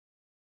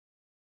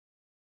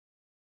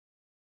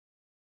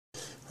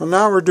Well,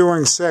 now we're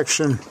doing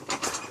section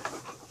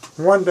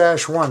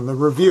 1-1, the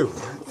review,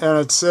 and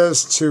it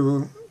says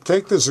to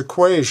take this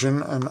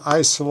equation and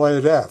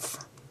isolate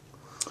F.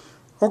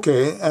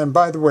 Okay, and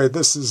by the way,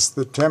 this is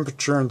the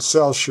temperature in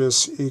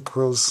Celsius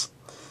equals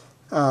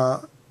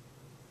 5/9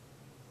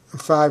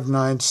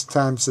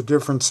 times the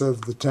difference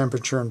of the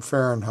temperature in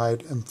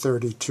Fahrenheit and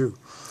 32.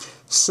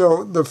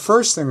 So the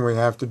first thing we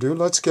have to do,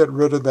 let's get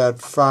rid of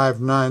that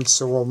 5/9,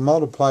 so we'll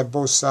multiply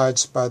both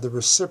sides by the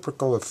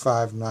reciprocal of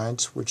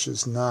 5/9, which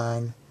is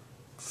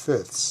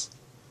 9/5.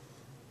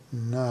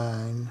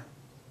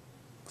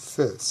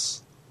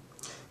 9/5.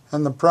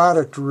 And the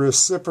product of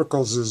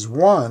reciprocals is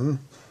 1,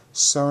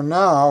 so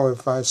now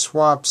if I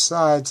swap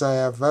sides I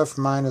have F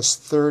minus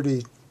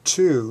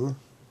 32,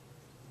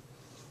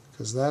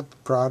 because that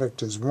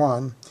product is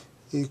 1,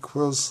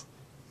 equals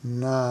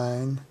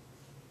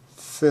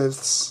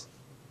 9/5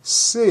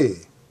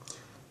 C.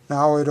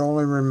 Now it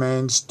only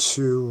remains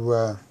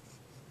to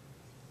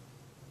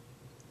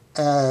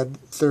add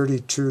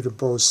 32 to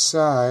both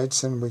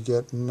sides, and we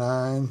get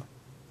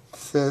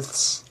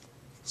 9/5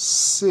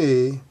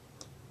 C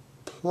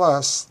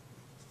plus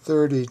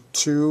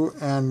 32,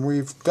 and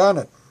we've done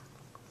it.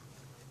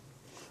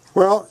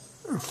 Well,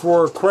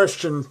 for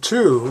question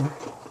 2,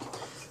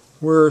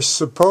 we're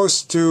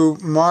supposed to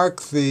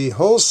mark the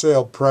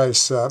wholesale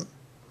price up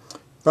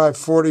by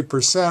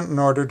 40% in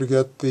order to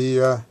get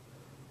the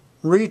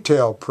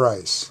retail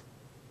price.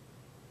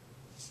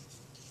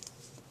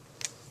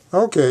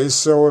 Okay,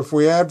 so if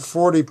we add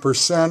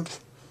 40%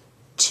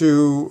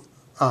 to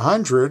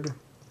 100,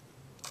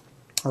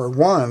 or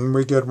 1,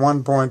 we get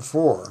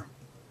 1.4.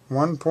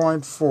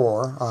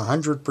 1.4,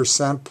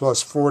 100%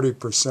 plus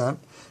 40%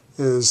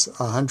 is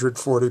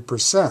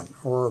 140%,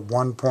 or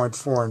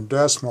 1.4 in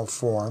decimal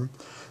form.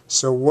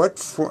 So what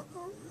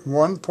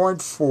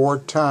 1.4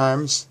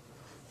 times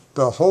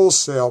the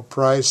wholesale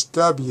price,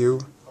 W,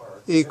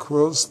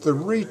 equals the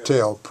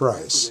retail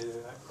price.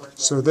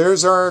 So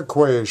there's our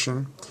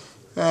equation,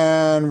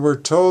 and we're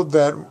told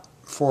that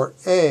for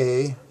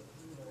A,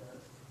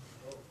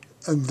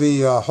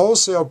 the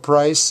wholesale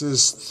price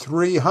is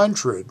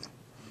 300.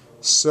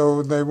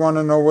 So they want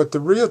to know what the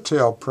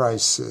retail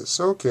price is.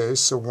 Okay,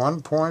 so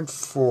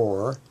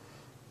 1.4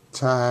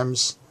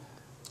 times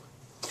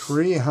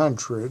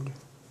 300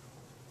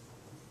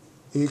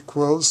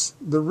 equals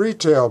the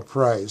retail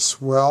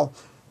price. Well,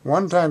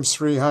 1 times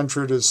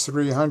 300 is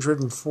 300,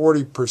 and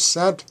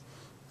 40%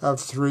 of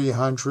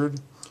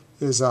 300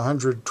 is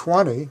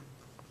 120.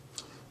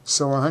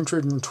 So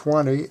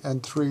 120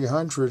 and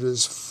 300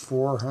 is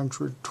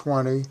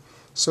 420.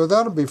 So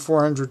that'll be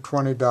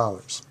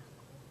 $420.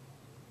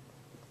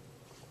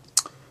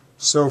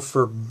 So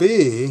for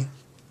B,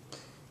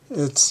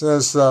 it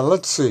says,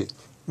 let's see,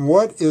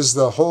 what is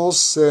the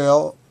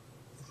wholesale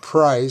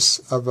price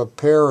of a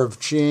pair of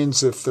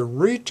jeans if the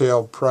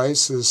retail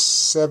price is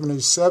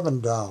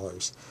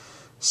 $77?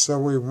 So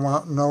we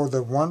want to know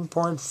that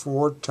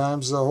 1.4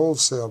 times the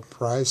wholesale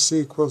price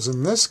equals,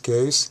 in this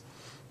case,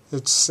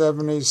 it's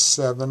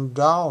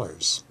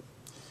 $77.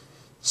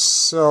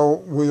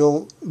 So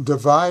we'll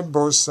divide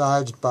both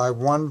sides by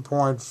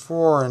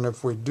 1.4, and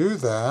if we do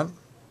that,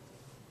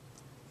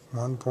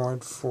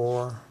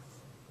 1.4,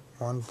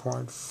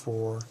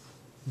 1.4,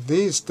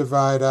 these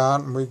divide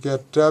out and we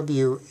get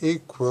W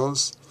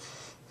equals,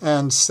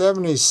 and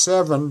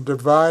 77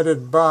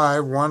 divided by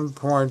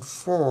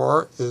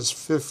 1.4 is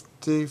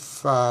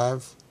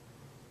 $55,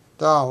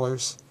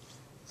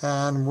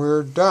 and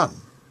we're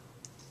done.